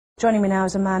Joining me now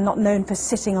is a man not known for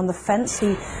sitting on the fence.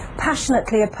 He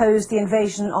passionately opposed the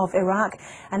invasion of Iraq,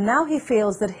 and now he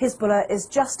feels that Hezbollah is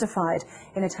justified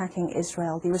in attacking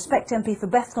Israel. The Respect MP for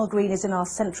Bethnal Green is in our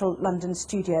central London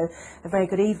studio. A very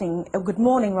good evening, good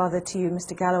morning rather, to you,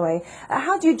 Mr. Galloway.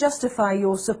 How do you justify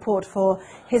your support for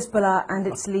Hezbollah and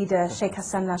its leader, Sheikh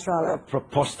Hassan Nasrallah? A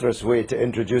preposterous way to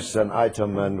introduce an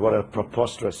item, and what a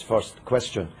preposterous first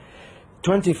question.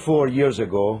 24 years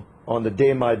ago, on the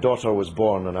day my daughter was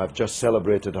born, and I've just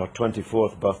celebrated her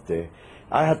 24th birthday,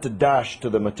 I had to dash to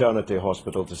the maternity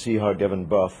hospital to see her given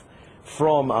birth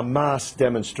from a mass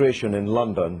demonstration in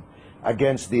London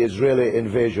against the Israeli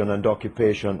invasion and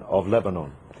occupation of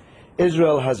Lebanon.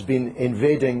 Israel has been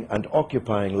invading and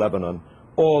occupying Lebanon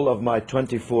all of my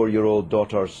 24-year-old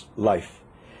daughter's life.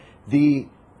 The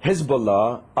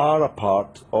Hezbollah are a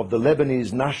part of the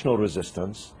Lebanese national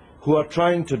resistance who are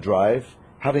trying to drive,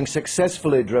 having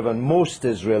successfully driven most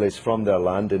Israelis from their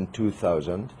land in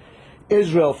 2000,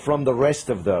 Israel from the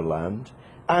rest of their land,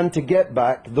 and to get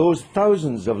back those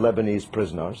thousands of Lebanese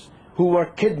prisoners who were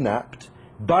kidnapped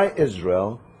by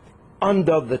Israel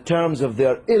under the terms of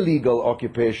their illegal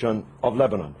occupation of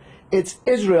Lebanon. It's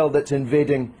Israel that's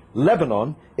invading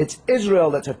Lebanon, it's Israel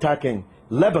that's attacking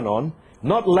Lebanon,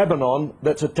 not Lebanon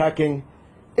that's attacking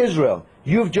Israel.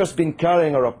 You've just been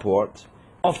carrying a report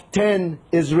of 10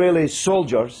 Israeli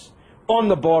soldiers on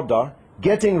the border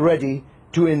getting ready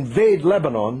to invade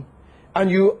Lebanon, and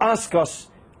you ask us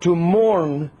to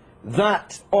mourn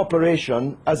that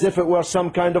operation as if it were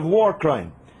some kind of war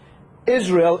crime.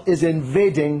 Israel is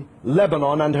invading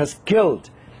Lebanon and has killed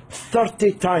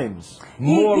 30 times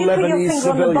more Lebanese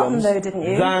civilians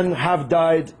than have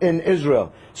died in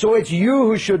Israel. So it's you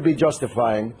who should be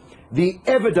justifying the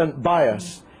evident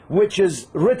bias which is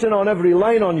written on every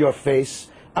line on your face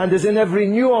and is in every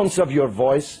nuance of your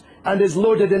voice and is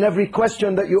loaded in every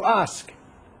question that you ask.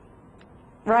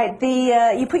 Right.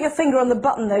 You put your finger on the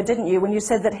button, though, didn't you, when you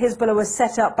said that Hezbollah was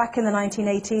set up back in the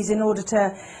 1980s in order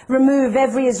to remove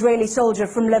every Israeli soldier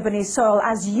from Lebanese soil.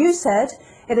 As you said,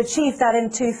 it achieved that in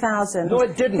 2000. No,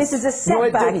 it didn't. This is a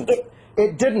setback. No, it didn't.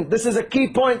 It didn't. This is a key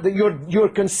point that you're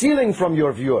concealing from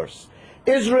your viewers.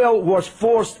 Israel was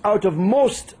forced out of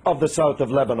most of the south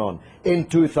of Lebanon in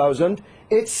 2000.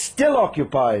 It still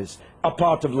occupies a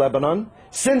part of Lebanon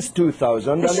since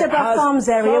 2000. The Shebaa Farms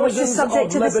area, which is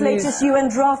subject to this latest UN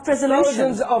draft resolution.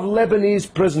 Thousands of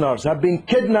Lebanese prisoners have been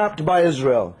kidnapped by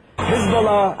Israel.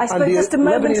 Hezbollah I spoke just a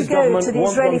moment ago to the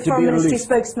Israeli Foreign Ministry released.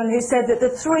 spokesman who said that the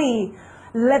 3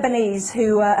 Lebanese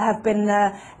who have been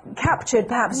captured,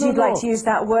 perhaps you'd like to use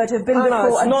that word, have been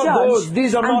before a judge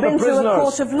These are and not been the through a prisoners.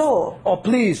 court of law. Oh,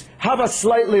 please, have a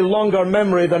slightly longer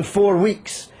memory than 4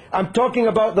 weeks. I'm talking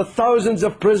about the thousands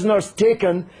of prisoners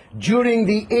taken during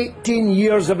the 18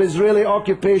 years of Israeli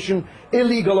occupation,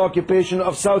 illegal occupation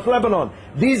of South Lebanon.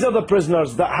 These are the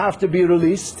prisoners that have to be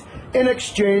released in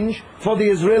exchange for the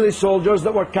Israeli soldiers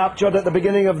that were captured at the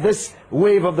beginning of this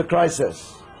wave of the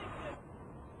crisis.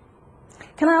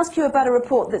 Can I ask you about a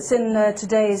report that's in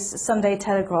today's Sunday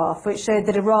Telegraph, which showed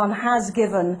that Iran has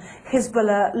given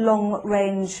Hezbollah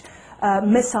long-range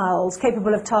missiles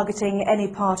capable of targeting any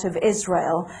part of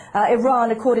Israel.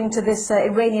 Iran, according to this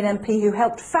Iranian MP who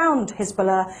helped found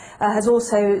Hezbollah, has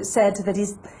also said that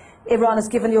Iran has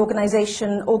given the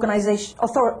authorization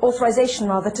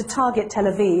to target Tel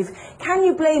Aviv. Can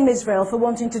you blame Israel for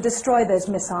wanting to destroy those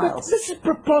missiles? But this is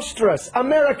preposterous.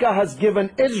 America has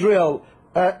given Israel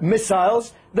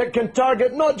missiles that can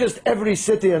target not just every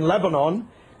city in Lebanon,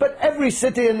 but every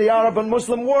city in the Arab and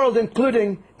Muslim world,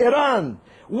 including Iran.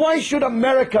 Why should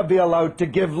America be allowed to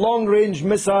give long-range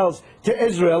missiles to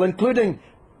Israel, including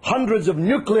hundreds of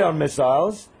nuclear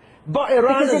missiles, but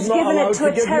Iran is not allowed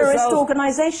to give missiles? Because it's given it to a terrorist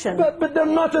organization. But they're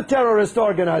not a terrorist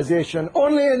organization.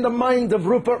 Only in the mind of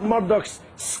Rupert Murdoch's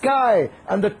Sky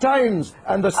and the Times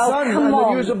and the Sun and the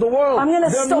News of the World. I'm going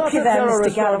to stop you there,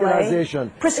 Mr. Galloway.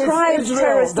 Prescribed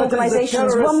terrorist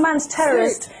organizations. One man's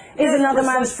terrorist is another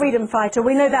man's freedom fighter.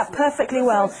 We know that perfectly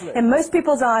well. In most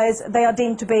people's eyes, they are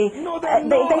deemed to be.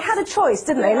 They had a choice,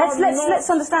 didn't they? Let's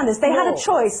understand this. They had a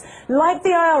choice, like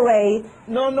the IRA,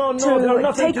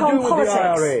 to take on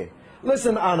politics.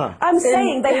 Listen, Anna. I'm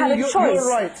saying they had a choice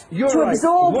to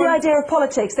absorb the idea of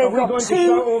politics. They've got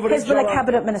 2 Hezbollah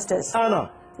cabinet ministers. Anna,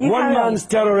 one man's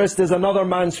terrorist is another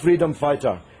man's freedom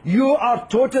fighter. You are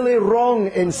totally wrong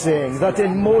in saying that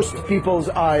in most people's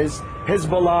eyes,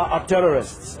 Hezbollah are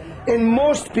terrorists. In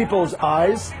most people's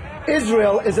eyes,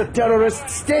 Israel is a terrorist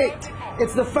state.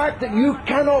 It's the fact that you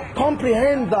cannot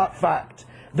comprehend that fact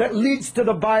that leads to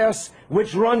the bias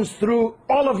which runs through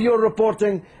all of your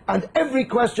reporting and every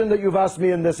question that you've asked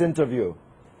me in this interview.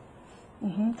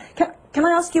 Can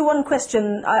I ask you one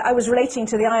question? I was relating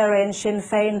to the IRA and Sinn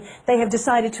Féin. They have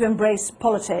decided to embrace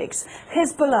politics.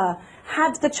 Hezbollah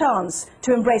had the chance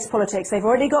to embrace politics. They've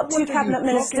already got two cabinet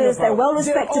ministers. They're well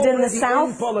respected in the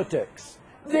south. In politics.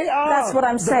 They are. That's what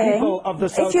I'm saying. People of the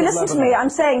south if you of listen to Lebanon. me, I'm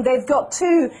saying they've got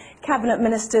two cabinet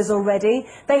ministers already.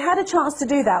 They had a chance to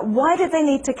do that. Why did they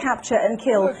need to capture and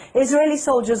kill Israeli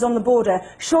soldiers on the border?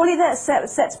 Surely that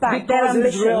sets back their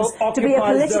ambitions to be a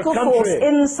political force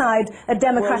inside a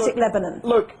democratic Lebanon.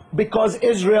 Look, because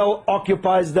Israel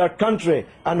occupies their country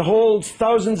and holds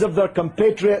thousands of their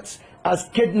compatriots as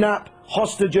kidnapped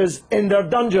hostages in their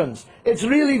dungeons. It's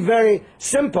really very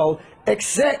simple,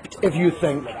 except if you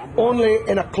think only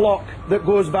in a clock that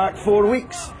goes back 4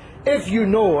 weeks. If you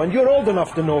know, and you're old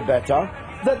enough to know better,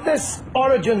 that the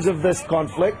origins of this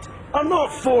conflict are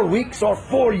not 4 weeks or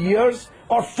 4 years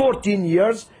or 14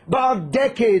 years, but are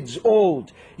decades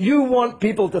old. You want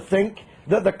people to think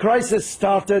that the crisis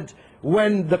started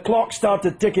when the clock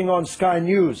started ticking on Sky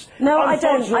News. No, I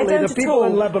don't the people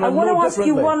in Lebanon I want to ask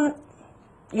you differently.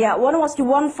 I want to ask you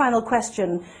one final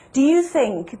question. Do you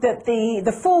think that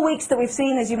the 4 weeks that we've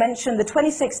seen, as you mentioned, the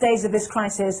 26 days of this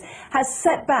crisis, has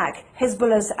set back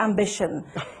Hezbollah's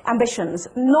ambitions?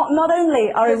 Not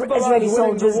only are Israeli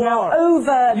soldiers now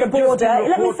over the border...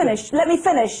 Let me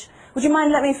finish. Would you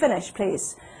mind letting me finish,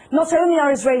 please? Not only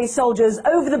are Israeli soldiers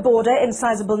over the border in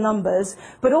sizable numbers,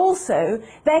 but also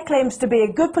their claims to be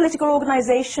a good political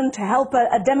organisation to help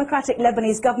a democratic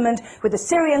Lebanese government with the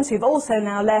Syrians who've also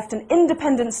now left an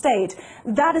independent state.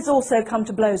 That has also come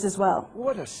to blows as well.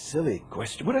 What a silly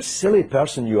question. What a silly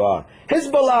person you are.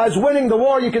 Hezbollah is winning the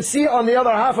war. You can see it on the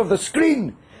other half of the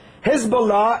screen.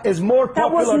 Hezbollah is more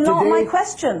popular today. That was not my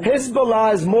question.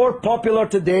 Hezbollah is more popular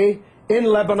today in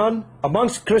Lebanon,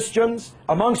 amongst Christians,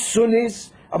 amongst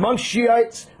Sunnis, amongst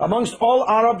Shiites, amongst all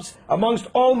Arabs, amongst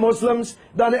all Muslims,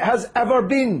 than it has ever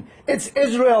been. It's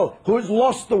Israel who's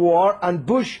lost the war, and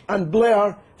Bush and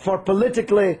Blair, for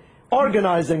politically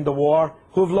organising the war,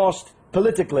 who've lost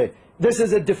politically. This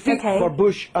is a defeat for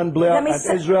Bush and Blair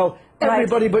and Israel.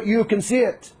 Everybody but you can see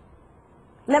it.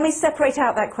 Let me separate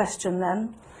out that question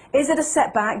then. Is it a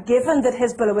setback, given that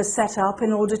Hezbollah was set up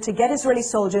in order to get Israeli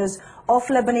soldiers off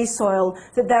Lebanese soil,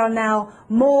 that there are now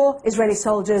more Israeli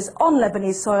soldiers on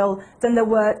Lebanese soil than there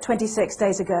were 26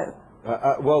 days ago?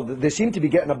 Well, they seem to be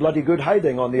getting a bloody good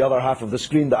hiding on the other half of the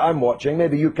screen that I'm watching.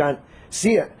 Maybe you can't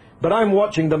see it, but I'm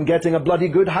watching them getting a bloody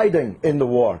good hiding in the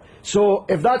war. So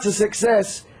if that's a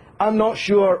success, I'm not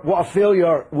sure what a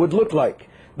failure would look like.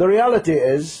 The reality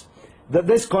is that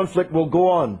this conflict will go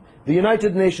on. The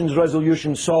United Nations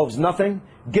resolution solves nothing,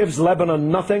 gives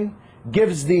Lebanon nothing,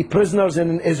 gives the prisoners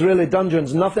in Israeli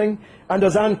dungeons nothing, and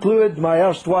as Anne Clewid, my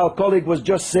erstwhile colleague, was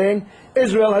just saying,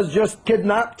 Israel has just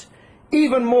kidnapped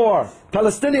even more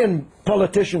Palestinian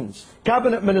politicians,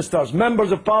 cabinet ministers,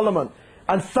 members of parliament,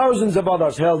 and thousands of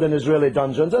others held in Israeli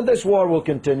dungeons, and this war will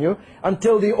continue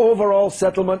until the overall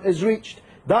settlement is reached.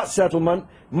 That settlement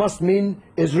must mean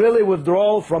Israeli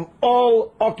withdrawal from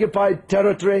all occupied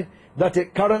territory that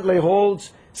it currently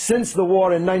holds since the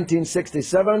war in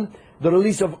 1967, the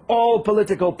release of all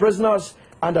political prisoners,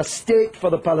 and a state for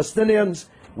the Palestinians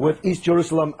with East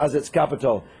Jerusalem as its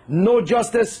capital. No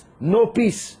justice, no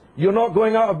peace. You're not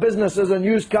going out of business as a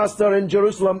newscaster in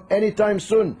Jerusalem anytime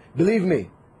soon, believe me.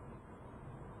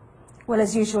 Well,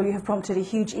 as usual, you have prompted a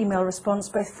huge email response,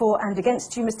 both for and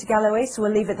against you, Mr. Galloway, so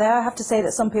we'll leave it there. I have to say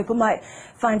that some people might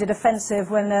find it offensive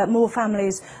when more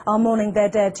families are mourning their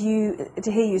dead to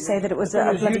hear you say that it was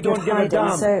a bloody good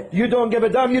hiding. So you don't give a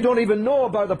damn. You don't even know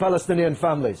about the Palestinian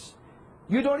families.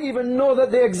 You don't even know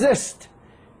that they exist.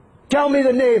 Tell me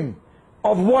the name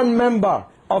of one member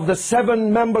of the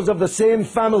 7 members of the same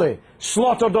family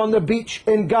slaughtered on the beach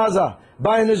in Gaza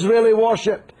by an Israeli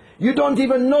warship. You don't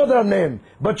even know their name,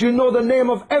 but you know the name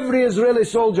of every Israeli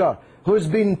soldier who has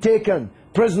been taken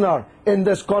prisoner in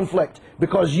this conflict,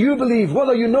 because you believe,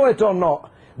 whether you know it or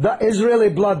not, that Israeli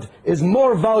blood is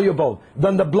more valuable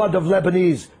than the blood of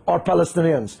Lebanese or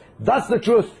Palestinians. That's the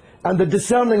truth, and the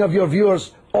discerning of your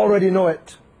viewers already know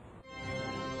it.